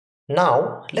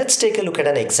Now let's take a look at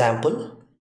an example.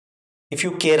 If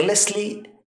you carelessly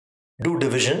do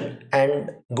division and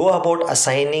go about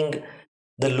assigning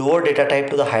the lower data type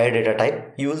to the higher data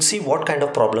type, you will see what kind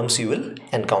of problems you will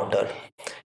encounter.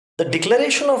 The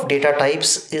declaration of data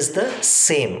types is the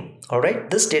same. Alright,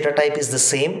 this data type is the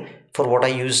same for what I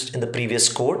used in the previous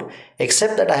code,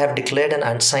 except that I have declared an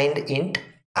unsigned int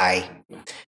I.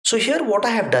 So here what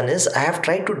I have done is I have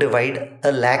tried to divide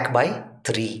a lakh by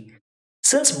 3.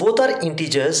 Since both are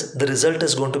integers, the result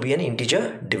is going to be an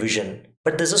integer division.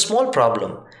 But there's a small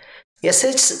problem.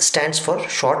 SH stands for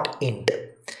short int.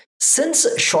 Since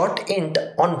short int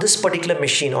on this particular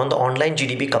machine on the online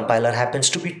GDB compiler happens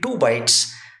to be 2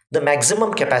 bytes, the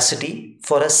maximum capacity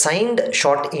for a signed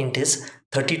short int is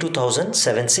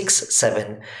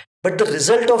 32,767. But the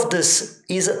result of this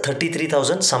is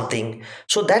 33,000 something.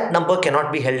 So that number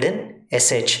cannot be held in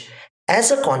SH.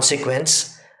 As a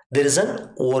consequence, there is an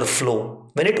overflow.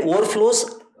 When it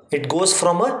overflows, it goes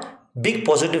from a big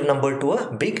positive number to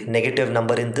a big negative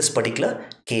number in this particular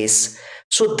case.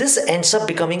 So this ends up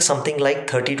becoming something like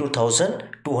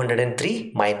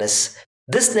 32,203 minus.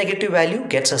 This negative value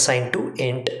gets assigned to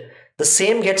int. The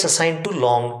same gets assigned to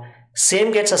long.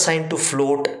 Same gets assigned to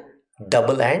float,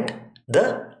 double, and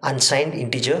the unsigned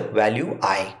integer value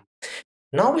I.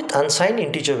 Now with unsigned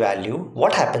integer value,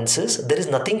 what happens is there is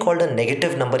nothing called a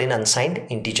negative number in unsigned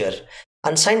integer.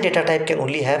 Unsigned data type can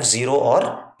only have 0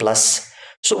 or plus.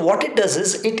 So what it does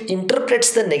is it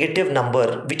interprets the negative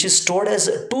number which is stored as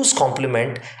 2's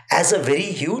complement as a very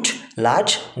huge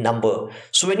large number.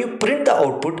 So when you print the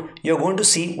output, you're going to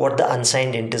see what the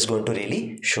unsigned int is going to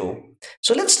really show.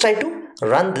 So let's try to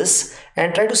run this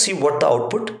and try to see what the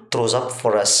output throws up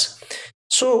for us.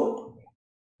 So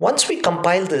once we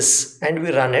compile this and we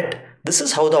run it, this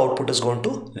is how the output is going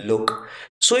to look.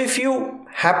 So if you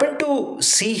happen to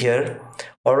see here,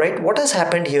 alright, what has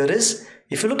happened here is,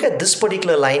 if you look at this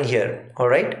particular line here,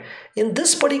 alright, in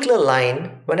this particular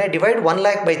line, when I divide 1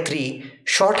 lakh by 3,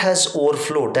 short has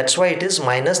overflowed. That's why it is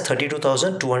minus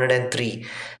 32,203.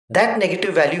 That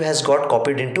negative value has got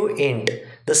copied into int.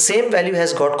 The same value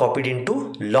has got copied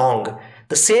into long.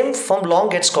 The same from long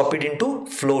gets copied into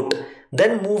float,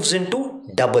 then moves into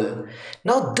double.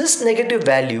 Now this negative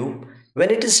value,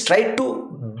 when it is tried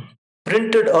to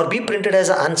printed or be printed as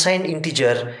an unsigned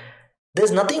integer,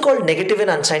 there's nothing called negative in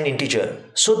unsigned integer.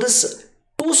 So this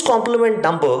 2's complement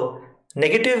number,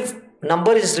 negative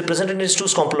number is represented in its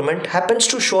 2's complement, happens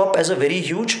to show up as a very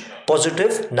huge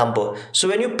positive number. So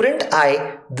when you print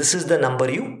I, this is the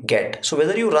number you get. So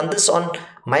whether you run this on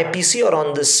my PC or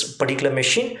on this particular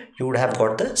machine, you would have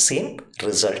got the same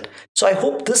result. So I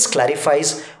hope this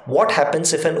clarifies what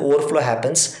happens if an overflow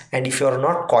happens and if you are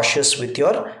not cautious with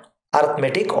your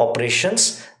arithmetic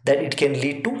operations, that it can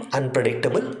lead to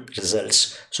unpredictable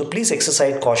results. So please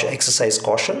exercise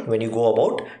caution when you go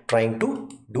about trying to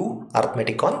do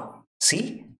arithmetic on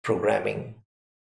C programming.